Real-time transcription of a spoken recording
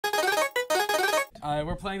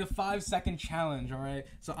we're playing the 5-second challenge, all right?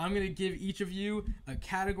 So I'm going to give each of you a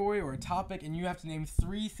category or a topic, and you have to name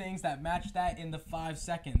 3 things that match that in the 5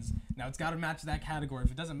 seconds. Now, it's got to match that category.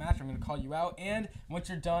 If it doesn't match, I'm going to call you out, and once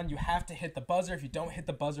you're done, you have to hit the buzzer. If you don't hit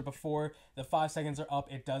the buzzer before the 5 seconds are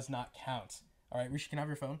up, it does not count. All right, Rishi, can I have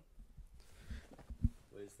your phone?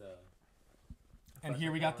 Where's the... And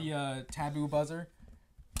here we got the taboo buzzer.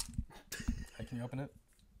 Hey, can you open it?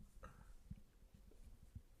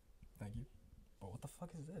 Thank you. But what the fuck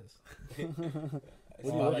is this?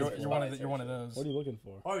 You're one of those. What are you looking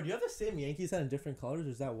for? Oh, do you have the same Yankees hat in different colors, or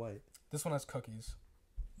is that white? This one has cookies.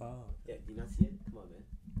 Oh. Yeah, do you not see it? Come on, man.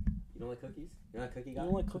 You don't like cookies? You're not a cookie guy? You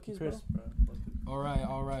don't like cookies, bro? All right.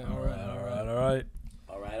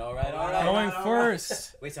 Going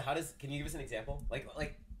first. Wait, so how does... Can you give us an example? Like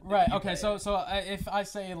Right. Okay. So if I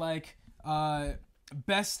say like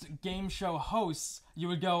best game show hosts, you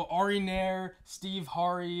would go Ari Nair, Steve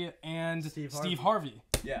Harvey, and Steve Harvey.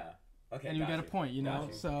 Yeah. Okay. And you get a point, you know.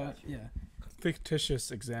 So yeah. Fictitious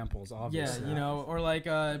examples, obviously. Yeah, you know, or like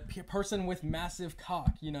a person with massive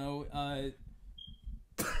cock, you know.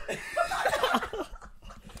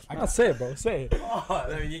 I'll say it, bro. Say it. Oh,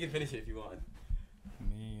 I mean, you can finish it if you want.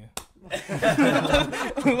 Me.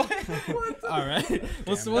 All right.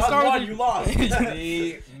 We'll start with you lost.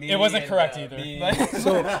 Me, it wasn't correct either.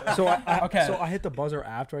 So I hit the buzzer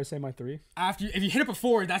after I say my 3. If you hit it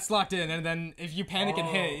before, that's locked in, and then if you panic and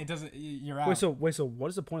hit it, it doesn't. You're out. Wait. So what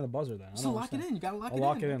is the point of the buzzer then? So lock it in. You gotta lock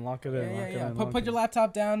it in. Lock it in. Yeah. Put your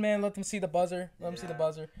laptop down, man. Let them see the buzzer. Let them see the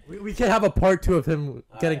buzzer. We can have a part 2 of him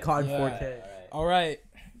getting caught in 4K. All right.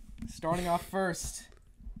 Starting off first,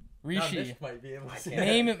 Rishi.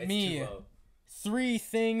 Name me 3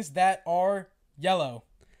 things that are yellow.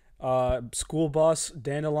 School bus,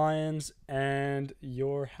 dandelions, and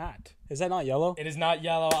your hat. Is that not yellow? It is not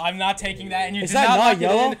yellow. I'm not taking that. And you Is did that not not lock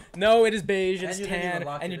yellow? it in. No, it is beige. It's And you didn't tan, even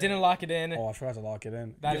lock and it you didn't lock it in. Oh, I forgot to lock it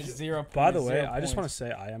in. That is 0 points. By the way, 0 I just want points. to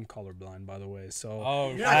say I am colorblind. By the way, so Oh,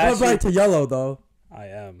 You're not colorblind to yellow though. I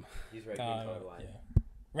am. He's red, green, colorblind. yeah.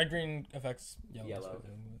 Red green affects yellow.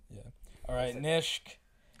 Yeah. All right, Nishk.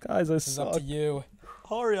 Guys, I This is up to suck. you.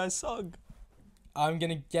 Hurry, I suck. I'm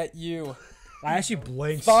gonna get you I actually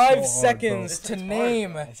blinked. 5 so seconds hard, to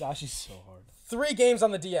name bro. It's actually so hard. 3 games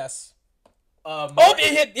on the DS. Oh,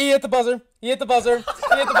 He hit the buzzer. He hit the buzzer.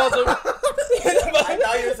 He hit the buzzer. I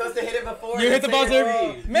thought you were supposed to hit it before. You hit the buzzer.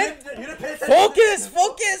 Man, focus.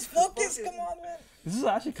 Come on, man. This is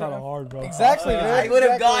actually kind of hard, bro. Exactly, man. I would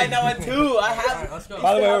have Exactly. gotten that one too. I have. Let's go.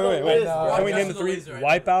 By the way, wait. No. Can we name the Guess 3? the laser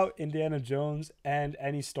right Wipeout, Indiana Jones, and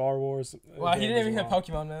any Star Wars. Wow, he game didn't even as hit well.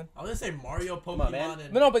 Pokemon, man. I was gonna say Mario, on, Pokemon, man.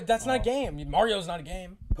 and No, but that's not a game. Mario's not a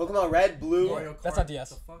game. Pokemon Red, Blue. Mario Kart. That's not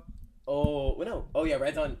DS. What the fuck? Oh, well, no. Oh yeah,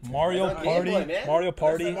 Red's on. Mario Red's on Game Party, Boy, man. Mario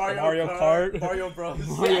Party, Mario Kart. Mario Bros.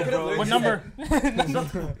 Yeah, I could've What learned number?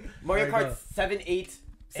 Mario Kart 7, 8,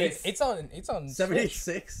 6. It's on.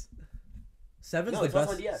 786. 7's No, the it's also best.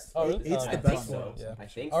 on DS. Oh, really? Eight's Oh, the I best think so, one. yeah. I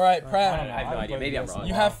think. All right, I Prav. have no idea. Maybe I'm wrong.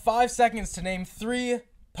 You have 5 seconds to name 3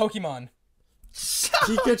 Pokemon.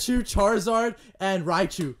 Pikachu, Charizard, and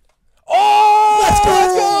Raichu. Oh! Let's go!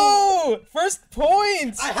 Let's go! First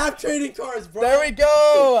point! I have trading cards, bro. There we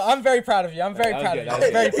go! I'm very proud of you. I'm very that was proud good, of you. that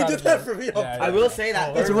I'm very He proud did of that you. for me. Yeah, I will say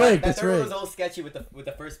that. It's third rigged, one- it's that third one was rigged. a little sketchy with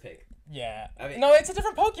the first pick. Yeah. I mean- No, it's a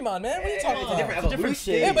different Pokemon, man. What are you talking It's a about? different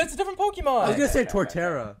evolution. Yeah, but it's a different Pokemon. I was gonna say Right, right,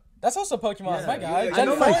 Torterra. That's also Pokemon, Yeah. my guy. I Gen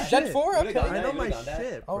know 4? my Gen shit. 4? Would've Okay. gone I know you my would've done that.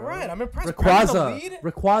 shit, bro. All right, I'm impressed. Bro, you the lead?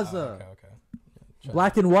 Rayquaza. Okay.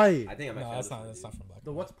 Black and white. I think I might No, fail that's this not. one. That's not from Black.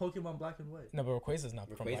 The what's Pokemon Black and White? No, but Rayquaza's not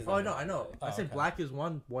from Rayquaza's Black. Oh no, I know. Oh, I said okay. black is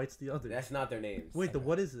one, white's the other. That's not their names. Wait,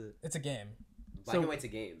 what is it? It's a game. Black and White's a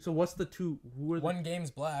game. So what's the two? Who are the? One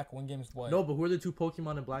game's black, one game's white. No, but who are the 2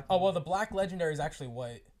 Pokemon in Black? Oh and well, White? the black legendary is actually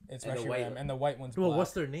white. It's And the white Reshiram, one. and the white one's black. Well,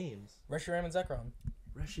 what's their names? Reshiram and Zekrom.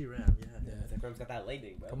 Reshiram. Yeah. Zekram's got that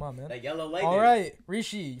lightning, bro. Come on, man. That yellow lightning. All right,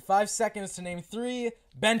 Rishi, 5 seconds to name 3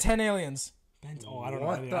 Ben 10 aliens. Oh, I don't know.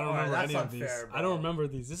 What I the- don't remember that's any of these. unfair, bro. I don't remember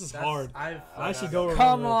these. This is hard. I actually don't remember.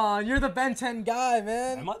 Come on, you're the Ben 10 guy,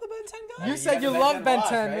 man. Am I the Ben 10 guy? You you said got you the Ben love 10 Ben watch,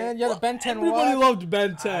 10, right? man. You're the Ben 10 Everybody watch. loved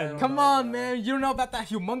Ben 10. Come on, man. You don't know about that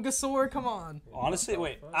Humongosaur? Come on. Honestly,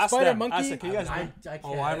 wait. Ask Spider them. Monkey? Ask them. Can you guys? I can't.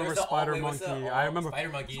 Oh, I remember What's the- Spider wait, what's the- Monkey. oh, I remember. Spider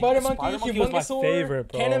Monkey. Spider Monkey, Spider Monkey was my Humongosaur, favorite,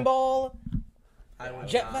 bro. Cannonball, I would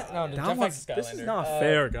Jetpack. No, That Jetpack's was, Skylander. this is not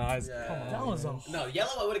fair, guys. Yeah. That was a. No,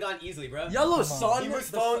 yellow I would have gone easily, bro. Yellow Come Sun. on. He was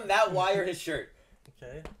phone that wire his shirt.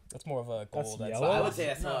 Okay. That's more of a gold. That's That's yellow? I would say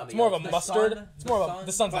that's No, not. It's more of a The mustard. sun- It's more the of a. sun-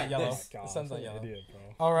 The sun's not Right, yellow. this. The sun's not yellow. Idiot, bro.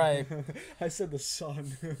 All right. I said the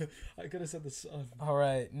sun. I could have said the sun. All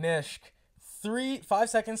right, Nishk. 5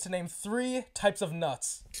 seconds to name 3 types of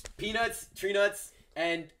nuts. Peanuts, tree nuts,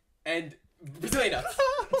 and Brazilian nuts.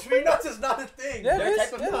 Tree nuts is not a thing. Yeah, They're it a is,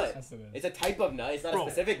 type of it is. nut. Yes, it is. It's a type of nut. It's not Bro,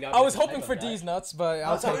 a specific nut. I was it's a hoping type for of nut. D's nuts, but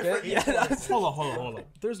I'll was hoping take for it. E. Yeah, that's- Hold on.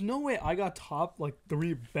 There's no way I got top like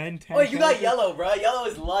 3 Ben 10. Oh, you got yellow, bro. Yellow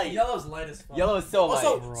is light. Yellow's light as fuck. Yellow is so light.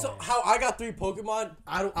 Also, so how I got 3 Pokemon,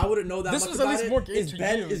 I wouldn't know that This much was at about least it. more geared Is to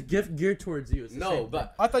Ben you. is gift geared towards you. It's the no, same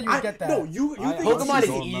but I thought you would get that. No, you think Pokemon it's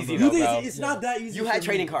is easy. easy, You though, think bro. it's not that easy. you for had me.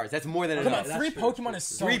 trading cards. That's more than Come on, enough. that's 3 true, Pokemon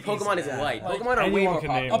that's is so Three easy. Pokemon is Yeah. light. Like, Pokemon are way anyone more can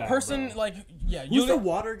name A popular. that. person bro. like yeah, Who's you the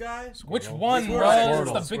water guy? which Squirtle. one, Squirtle. bro? It's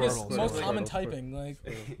Squirtle. the biggest, Squirtle. most Squirtle. common Squirtle. typing. Like,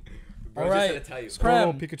 Bro, All just right. gonna tell you.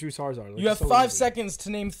 Prem, Pikachu, Charizard. you have 5 seconds to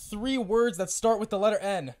name 3 words that start with the letter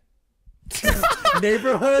N.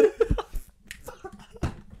 Neighborhood. You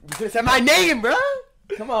could said my name, bro.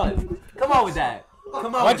 Come on. Come on with that.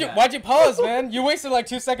 Come on. Why'd you pause, man? You wasted like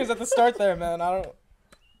 2 seconds at the start there, man. I don't.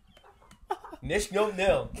 Nish no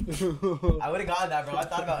nil. I would have gotten that, bro. I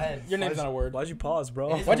thought about N. Your name's not a word. Why'd you pause,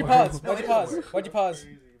 bro? It is Why'd you a pause? word. Why'd you No, it pause? is a word. Why'd you pause?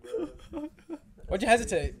 Why'd you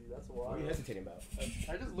hesitate? What are you hesitating about?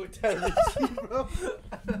 I just looked at Richie, bro.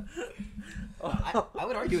 I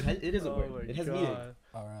would argue it is a Oh word. my It has God. meaning.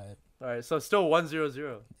 All right. All right, so still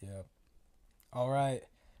 1-0-0. Yeah. All right.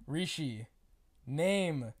 Rishi,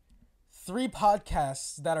 name 3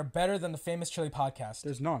 podcasts that are better than the Famous Chili podcast.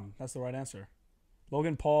 There's none. That's the right answer.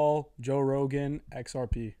 Logan Paul, Joe Rogan,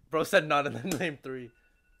 XRP. Bro said none and then named 3.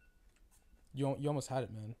 You almost had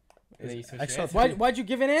it, man. And then you switched Extra- your answer. Why'd you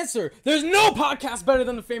give an answer? There's no podcast better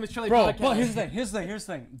than the Famous Chili Bro, podcast. but here's the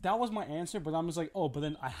thing. That was my answer, but I'm just like, oh, but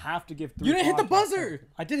then I have to give 3. You didn't hit the podcasts. buzzer.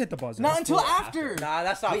 I did hit the buzzer. Not That's until four after. Nah,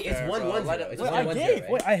 that's not Wait, it's fair, 1-1-0. bro. Let it- It's Wait, one, I one, gave. zero, right?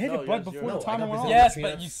 Wait, I hit No, it right yes, before you're- the no, timer I got went off. this. Yes,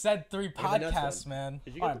 Between but us. you said 3 the next podcasts, one. man.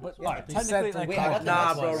 Did you All get right, the but yeah, all right, You said technically, three- like, Wait, I got the Nah,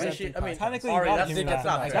 next bro, one. You said Rishi. 3 I mean, technically, Ari, you gotta that's give me that's that.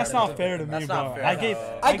 not fair. That's not fair to me, That's bro. not fair. I gave.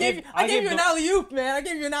 I gave you the- an alley oop, man. I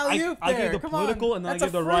gave you an alley oop. I gave the Come on. political and then I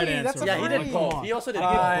That's gave a the right free. answer. That's a Yeah, he did free. both. He also did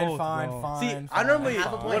Fine, both, fine, bro. fine. See, fine. I normally Half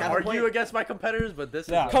a point, would half a argue point. against my competitors, but this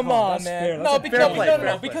Yeah. is Come Come on, on, that's man. fair. No, That's a because fair play, no, fair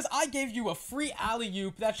no, play. because I gave you a free alley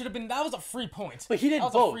oop. That was a free point. But he did That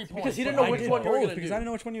was a both free point. because he didn't But know I which did one you were both gonna because do. I didn't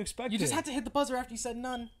know which one you expected. You just had to hit the buzzer after you said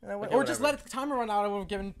none, and Okay, or just whatever. let the timer run out. I would have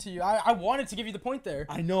given it to you. I wanted to give you the point there,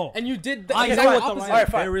 I know. and you did the I exact know what the opposite. line- All right,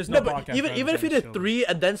 fine. There is no, no but podcast even better if he than did Chili. 3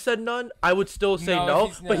 and then said none, I would still say No, no.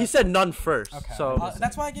 he's- But he yeah. said none first. Okay. So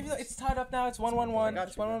That's why I give you. It's tied up now. It's 1-1-1. got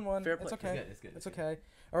It's you, man. 1-1-1. Fair It's play. okay. It's good, It's okay.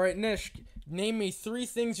 All right, Nish. Name me 3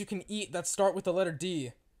 things you can eat that start with the letter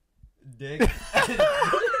D. Dick.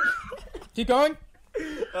 Keep going.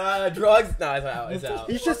 Drugs. No, it's out. It's out.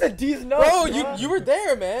 he just said D's no. Bro, you were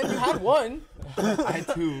there, man. You had one. I had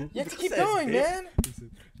 2. You have to keep said going, dick. man.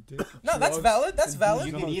 No, that's valid. That's valid.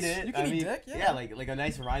 You can eat it. You can I eat mean, dick, yeah. Yeah, like a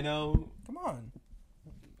nice rhino. Come on.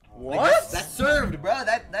 Like, that's served, bro.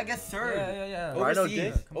 That gets served. Yeah. Rhino Overseas,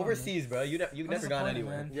 dick? Come on, overseas, bro. You've never gone disappointed,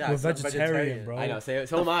 anywhere. man. Yeah, We're some vegetarian, bro. I know.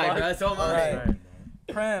 So am I, bro. So am I. Alright.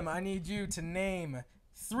 Prem, I need you to name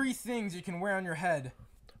 3 things you can wear on your head.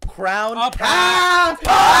 Crown. Up. Get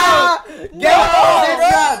next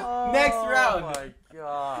round. Next Oh round. my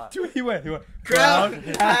god. He went. Crown.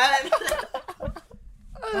 Hat.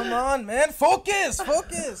 Come on, man. Focus.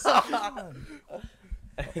 Come on.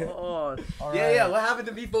 Oh, All Yeah, right. yeah. What happened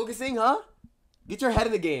to me focusing, huh? Get your head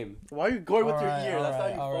in the game. why are you going with your Alright, ear? That's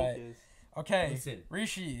alright, how you alright. focus. Okay, Listen.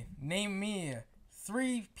 Rishi, name me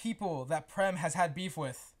 3 people that Prem has had beef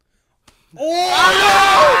with.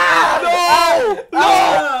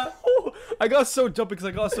 I got so jumped because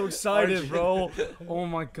I got so excited, bro. Oh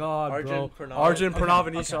my god, Arjun bro. Pranav. Arjun Okay, Pranav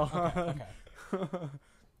and okay, Isha. Okay.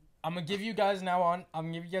 I'm gonna give you guys now on.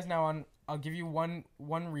 I'll give you one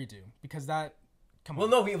redo because that. Come on. Well,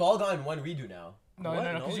 no, we've all gotten one redo now. No, What?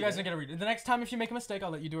 because No, you guys yeah. didn't get a redo. The next time, if you make a mistake,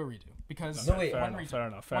 I'll let you do a redo because No, wait. Fair one enough, redo. fair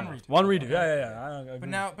enough. One Fair redo. enough. One redo. Okay.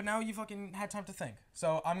 Yeah. But now you fucking had time to think.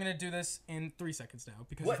 So I'm gonna do this in 3 seconds now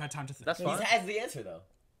because What? you've had time to think. That's He fine. has the answer though.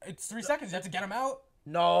 It's 3 seconds. You have to get them out.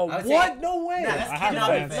 No. I would What? say- No way. Nah, that's I have cannot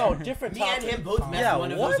an be answer. fair. No, different Me and topic. him both messed Yeah,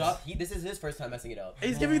 one of what? those up. This is his first time messing it up.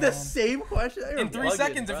 He's giving me the same question. You're In 3 bugging,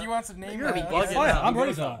 seconds, bro. if you want to name. You're it. bugging Fine, out. I'm He ready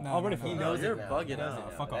knows for it. that. I'm ready for He that. knows You're it now. bugging He knows out. it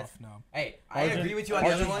now. Fuck That's- off. No. Hey, I Arjun- agree with you on the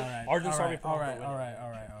other one. Arjun, sorry. All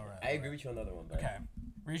right. I agree with you on the other one, but Okay.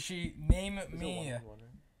 Rishi, name me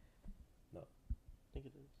No. I think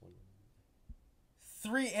it is.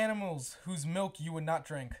 3 animals whose milk you would not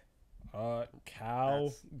drink. Cow,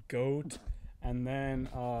 goat, and then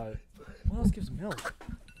what else gives milk?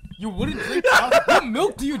 You wouldn't drink cow? What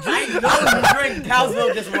milk do you drink? You drink cow's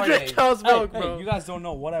milk this morning. Drink cow's milk, Hey, bro. you guys don't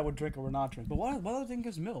know what I would drink or would not drink. But what other thing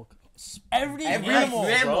gives milk? Every Every animal.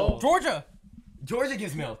 animal. Georgia. Georgia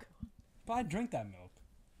gives milk. But I drink that milk.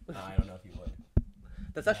 No, I don't know if you would.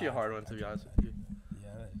 That's actually a hard one, to be honest with you. Yeah.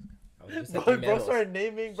 I was just Bro, thinking bro mammals. started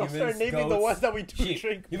naming the Humans, the goats, ones that we do sheep.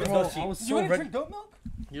 drink. Humans, Bro, goats, sheep. I was You so wouldn't ready. drink goat milk?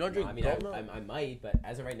 You don't No, drink I mean, goat milk? I might, but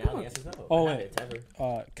as of right now, the answer's no. Oh, I wait. haven't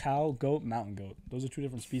ever. Cow, goat, mountain goat. Those are two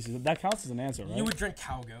different species. That counts as an answer, right? You would drink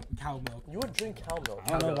cow milk. You would drink cow milk. I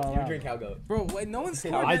don't know You about would that. drink cow goat. Bro, wait, no one's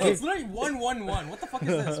scored. I It's drink- literally 1-1-1. What the fuck is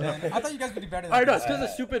this, man? I thought you guys would do better than I know, this. it's because of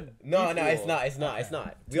stupid. No, beef it's rule. not. It's not. It's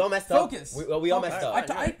not. We all messed Focus. up. We all messed Focus.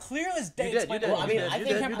 up. I clear as day You did, explained you it. Well, I mean, did, I you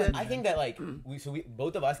think did. I think that like we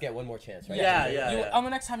both of us get one more chance, right? Yeah, yeah. You, on the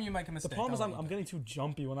next time you make a The mistake. problem is I'll I'm leave getting too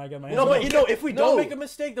jumpy when I get my No, but if we No. don't make a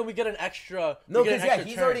mistake, then we get an extra. No, we get an because yeah, extra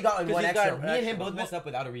he's turn. already gotten 'Cause one he's got extra. Me and him extra. both messed up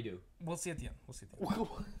without a redo. We'll see at the end. We'll see at the end.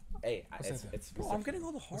 Hey, say it's Bro, I'm getting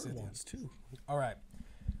all the hard ones too. All right.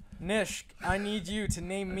 Nish, I need you to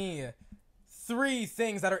name me 3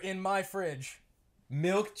 things that are in my fridge.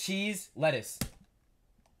 milk, cheese, lettuce.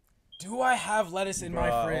 Do I have lettuce in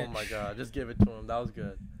my fridge? Oh my god, just give it to him. That was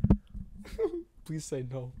good. Please say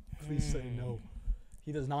no. Please say no.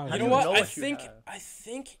 He does not. You have know to- what? know I what you think have.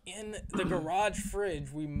 in the garage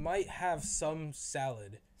fridge we might have some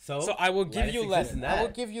salad. So So I will give you exists lettuce. in I will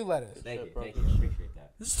that. give you lettuce. Thank you. Shit, bro. Thank you. Appreciate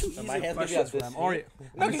that. This is too easy my of hands gonna be questions at for this him. here. Alright.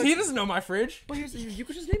 No, because he doesn't know my fridge. But you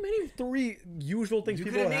could just name any 3 usual things You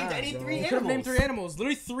people could've have. named any bro. 3 You could have named animals. 3 animals.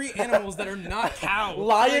 Literally 3 animals that are not cow.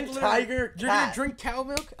 Lion, literally, tiger, You're gonna cat. drink cow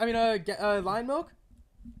milk? I mean, lion milk?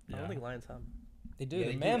 I don't think lions have. They do. Yeah, They're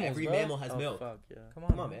they do. mammals, Every bro. mammal has Oh milk. fuck yeah. Come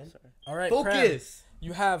on, man. Sorry. All right, Prem, Focus.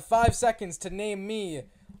 you have 5 seconds to name me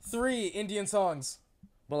 3 Indian songs.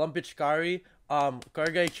 Balam Pichkari,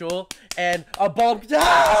 Kargay Chul, and a bomb.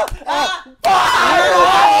 Ah!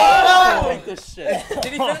 Take this shit.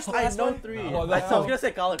 Did he finish the I last know one? 3. Oh, I that's was gonna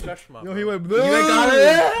say Kala Krishma. Yo, he went. You ain't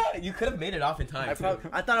got it. You could have made it off in time. I too.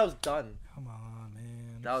 thought I was done. Come on,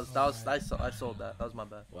 man. I sold that. That was my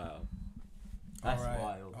bad. Wow. That's All right.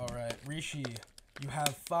 wild. All right, Rishi, you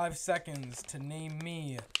have 5 seconds to name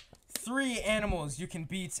me 3 animals you can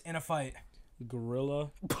beat in a fight. Gorilla,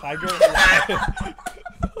 tiger.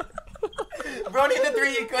 Bro, name the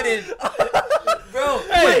 3 you couldn't. Bro,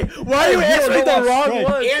 Hey, why are you answering the wrong straight.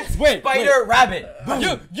 one? ant, Wait, spider, rabbit.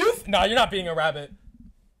 No, you're not being a rabbit.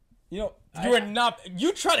 You know, You are not.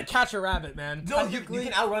 You try to catch a rabbit, man. No, you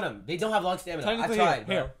can outrun them. They don't have long stamina. I technically, tried,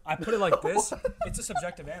 bro. here, I put it like this. It's a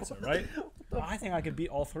subjective answer, right? I think I could beat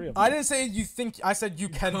all 3 of them. I didn't say you think. I said you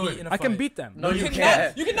can beat in a I fight. can beat them. No, you cannot-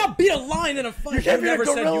 can't. You cannot beat a lion in a fight. You can't I've beat a never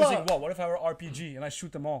said gorilla. using what? What if I were RPG and I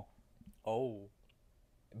shoot them all? Oh.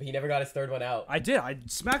 But he never got his 3rd one out. I did. I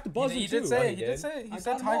smacked the buzzer He too. did say. he He did did? say. He I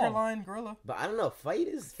said got 'em tiger, all. lion, gorilla. But I don't know. Fight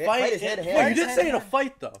is Fight hand to No, you hand. did say in a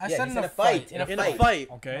fight though. I Yeah, said he in said a a fight, fight. in a In a fight.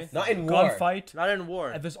 Okay. Not in war. Gunfight. Not in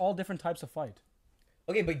war. There's all different types of fight.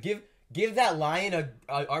 Okay, but give that lion a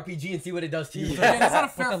RPG and see what it does to you. Yeah, that's not a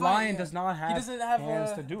fair But the fight. lion does not have He doesn't have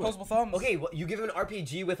hands to do it. opposable thumbs. Okay, well, you give him an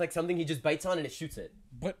RPG with like something he just bites on and it shoots it.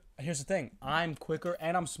 But here's the thing: I'm quicker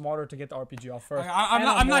and I'm smarter to get the RPG off first. I'm And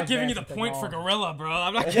not. I'm more not giving you the advanced in point for technology. gorilla, bro.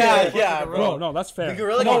 I'm not. Giving Yeah, you the point yeah, for bro. gorilla. No, that's fair. The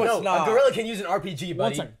gorilla No, can, it's no, not. a gorilla can use an RPG, One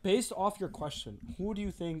buddy. second. Based off your question, who do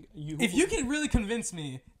you think you? If you can really convince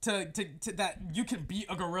me to that you can beat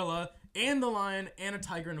a gorilla and the lion and a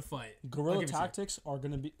tiger in a fight, I'll guerrilla give it to you. tactics are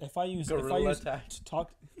gonna be if I use Guerrilla tactics.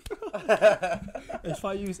 talk. if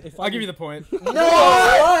I I'll give you the point. No,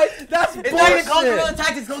 what? That's It's not even called bullshit. guerrilla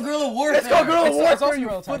tactics. It's called guerrilla warfare. It's called guerrilla It's warfare. also You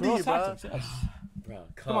guerrilla footy, guerrilla bro. tactics. Yes. Bro,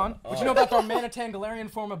 Come on. What you know about our Manatangarian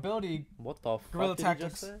form ability? What the fuck? Guerrilla did you just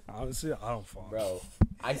tactics. say? Honestly, I don't fall. Bro,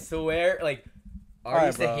 I swear, like, Ari Alright,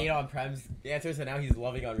 used to bro. hate on Prem's answers, and now he's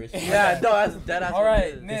loving on Rishi. Yeah, no, that's dead ass. All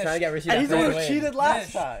right, He's Nish. trying to get Rishi And to he's the play one who away. cheated last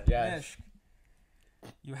Nish. time. Yeah. Nish,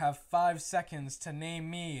 you have 5 seconds to name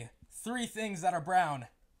me 3 things that are brown.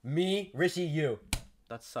 Me, Rishi, you.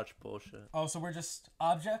 That's such bullshit. Oh, so we're just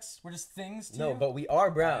objects? We're just things to No, you? but we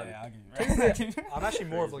are brown. Yeah, I'll give you I'm actually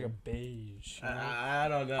more of like a beige. you know? I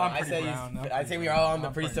don't know. I'm I pretty say brown. I'm I'd say pretty we're all on the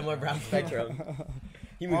brown. pretty I'm similar pretty brown spectrum.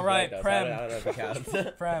 He moves All right, white, though, so Prem. I don't know if it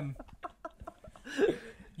counts. Prem.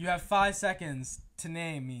 You have 5 seconds to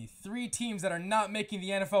name me 3 teams that are not making the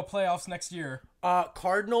NFL playoffs next year.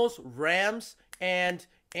 Cardinals, Rams, and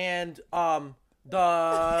the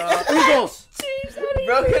Eagles.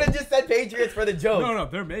 Bro could have just said Patriots for the joke. No,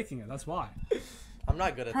 they're making it. That's why. I'm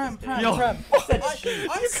not good at Prem, this. Prem, game. Prem.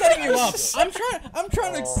 I'm setting you up. I'm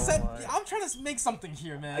trying to set. my. I'm trying to make something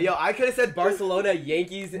here, man. Yo, I could have said Barcelona,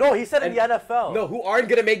 Yankees. No, he said in the NFL. No, who aren't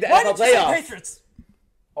gonna make the Why NFL did you say playoffs? Patriots?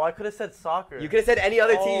 Oh, I could have said soccer. You could have said any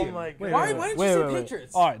other Oh team. my god. Why didn't you say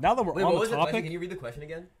Patriots? All right, now that we're Wait, on what the was the question? topic, Can you read the question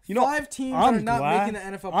again? you know, 5 teams that are I'm not glad-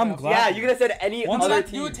 making the NFL I'm playoffs. glad- Yeah, you could have said any One other sec,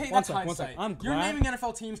 team. You would take One that sec, one hindsight. sec. I'm You're glad- naming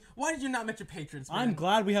NFL teams. Why did you not mention Patriots? Man? I'm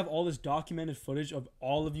glad we have all this documented footage of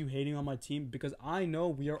all of you hating on my team because I know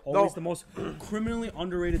we are always the most criminally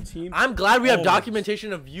underrated team. I'm glad we have Always.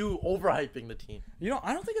 documentation of you overhyping the team. You know,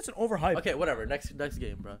 I don't think it's an overhype. Okay, whatever. Next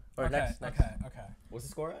game, bro. Or Okay, next. okay. What's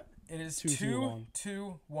the score at? It is 2-1.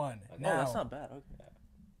 2-1. Oh, Now, that's not bad. Okay.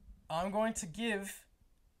 I'm going to give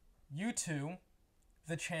you two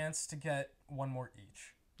the chance to get one more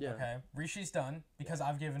each. Yeah. Okay. Rishi's done because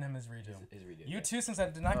I've given him his redo. Is redo. You two, since I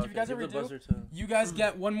did not give you guys a give the redo, buzzer to- you guys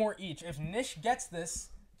get one more each. If Nish gets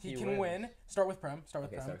this, he can wins. win. Start with Prem. Start with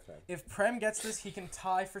Okay, Prem. start with Prem. If Prem gets this, he can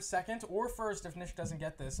tie for second or first if Nish doesn't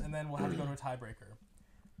get this, and then we'll have to go to a tiebreaker.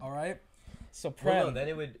 All right. So Prem, Well, no, then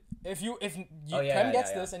it would. if you Oh, Prem yeah,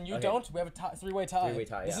 gets yeah. this and you Okay. don't, we have a three-way tie. Three-way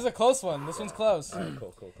tie, This yeah. is a close one. This one's close. Alright,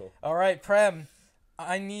 cool. All right, Prem,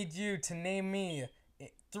 I need you to name me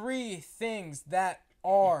 3 things that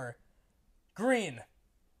are green.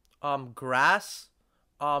 Grass,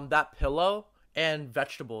 that pillow, and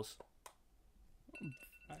vegetables.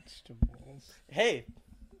 Vegetables. Hey,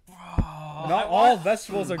 Not all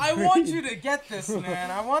vegetables are I green. want you to get this,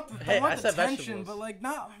 man. I want the, Hey, I want I the said tension, vegetables. but like,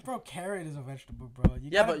 not bro. Carrot is a vegetable, bro. You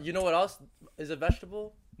yeah, gotta- but you know what else is a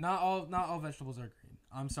vegetable? not all vegetables are green.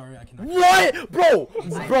 I'm sorry, I cannot.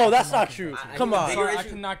 What, bro, that's not true. I Come think the on. bigger Sorry, I issue-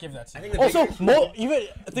 cannot give that to I you. think the Also, bigger issue- even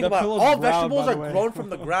think The about it, pillow's all brown, vegetables by are the way. grown from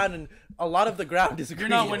the ground, and a lot of the ground is green. You're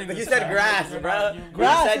not winning But this. you said time. grass, You're bro. not- you-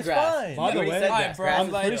 Grass said is grass. fine. By the You way, said Alright, grass. bro, Grass I'm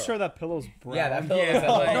is pretty good. sure that pillow's brown. Yeah, that pillow Yeah, is like-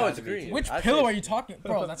 No, brown it's to me, green. too. Which I pillow say- are you talking,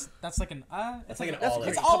 bro? That's like an It's like an That's olive.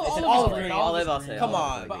 green. all- It's all an of olive it's green. green. Olive, I'll say. Come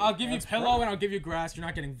olive, on. But I'll give you pillow and I'll give you grass. You're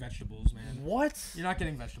not getting vegetables, man. What? You're not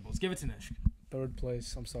getting vegetables. Give it to Nish. Third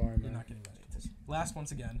place. I'm sorry, You're man. not getting vegetables. Last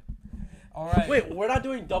once again. All right. Wait, we're not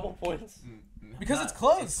doing double points. Because it's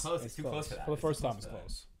close. It's close. It's too close for that. For the first It's too time, close it's for that.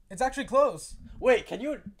 close. It's actually close. Wait, can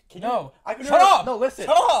you? No. I can Shut up! No, listen.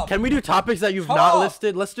 Shut up! Can we do topics that you've Shut not up!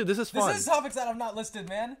 listed? Let's do. This is fun. This is topics that I've not listed,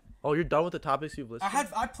 man. Oh, you're done with the topics you've listed.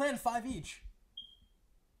 I planned 5 each.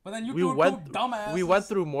 But then you we two went. dumbasses. We went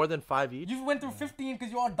through more than 5 each. You went through 15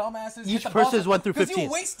 because you all dumbasses. Each hit the person's buzzer. went through 'Cause 15.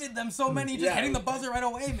 you wasted them so many just Yeah. hitting the buzzer right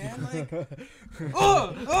away, man. Like,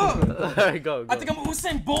 ugh. Alright, go. I think I'm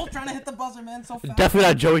Usain Bolt trying to hit the buzzer, man, so fast. Definitely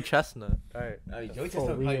not Joey Chestnut. All right. I mean, Joey For Chestnut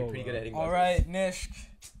probably real, pretty good bro. at hitting All buzzers. right, Nish.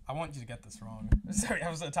 I want you to get this wrong. Sorry, I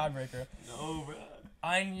was a tiebreaker. No, bro.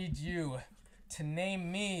 I need you to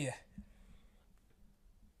name me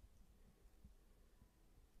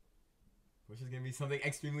Which is gonna be something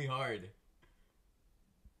extremely hard.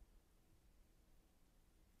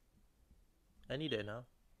 Any day now.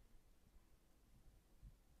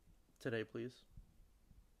 Today, please.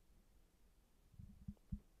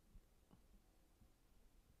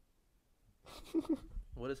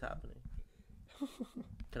 What is happening?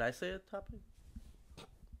 Can I say a topic?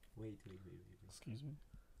 Wait. Excuse me.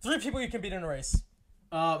 3 people you can beat in a race.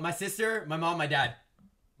 My sister, my mom, my dad.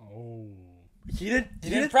 Oh. He didn't.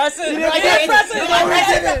 You didn't press it. didn't- You didn't press it. I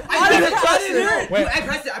pressed it. I didn't press it. Wait, I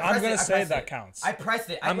pressed it. I'm gonna say that counts. I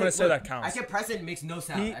pressed it. I'm gonna say that counts. I can press it. It makes no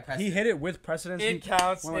sound. He, I pressed he it. hit it with precedence. It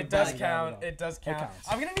counts. Well, like It does that, count. yeah. It does count. counts.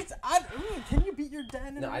 I'm gonna need to. Can you beat your dad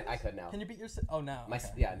in No, a I race? could now. Can you beat your? Oh, now. My okay.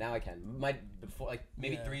 yeah, now I can. My before like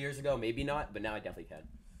maybe Yeah. 3 years ago, maybe not, but now I definitely can.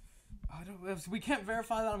 I don't, if we can't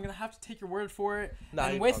verify that, I'm gonna have to take your word for it. Nah,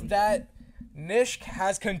 and you with probably that, Nishk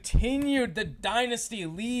has continued the dynasty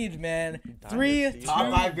lead, man. 3, Dynasty. 2,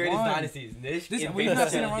 Top 5 greatest 1. dynasties. Nish. We've not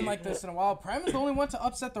seen a run like this in a while. Prem is the only one to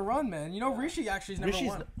upset the run, man. You know, Rishi actually's never Rishi's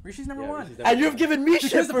won. Rishi's never Yeah, won. Rishi's never And you've given me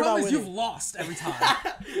shit Because the for not problem is winning. you've lost every time.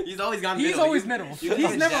 He's always gone He's middle. always You- middle. you He's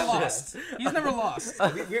can never tell. lost. He's never lost.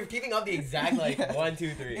 We're keeping up the exact like 1,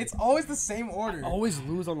 2, 3. It's always the same order. always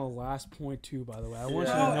lose on the last point too. By the way, I want you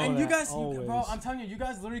Bro, to know and that. you guys, always. bro, I'm telling you, you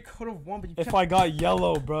guys literally could have won, but you if kept I got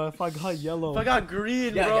yellow, bro. If I got yellow. If I got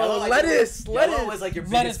green, yeah, bro. yellow, like, lettuce. Yellow was like your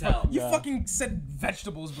lettuce, biggest bro. help. You Yeah. fucking said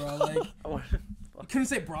vegetables, bro. Like, you couldn't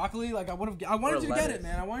say broccoli. Like, I would have. I wanted Or you to get it, lettuce.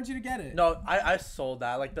 man. I wanted you to get it. No, I sold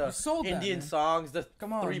that. Like the You sold that, Indian man. songs, the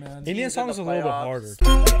Come on, 3 man. teams Indian in songs the is a little bit playoffs.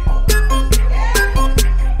 harder.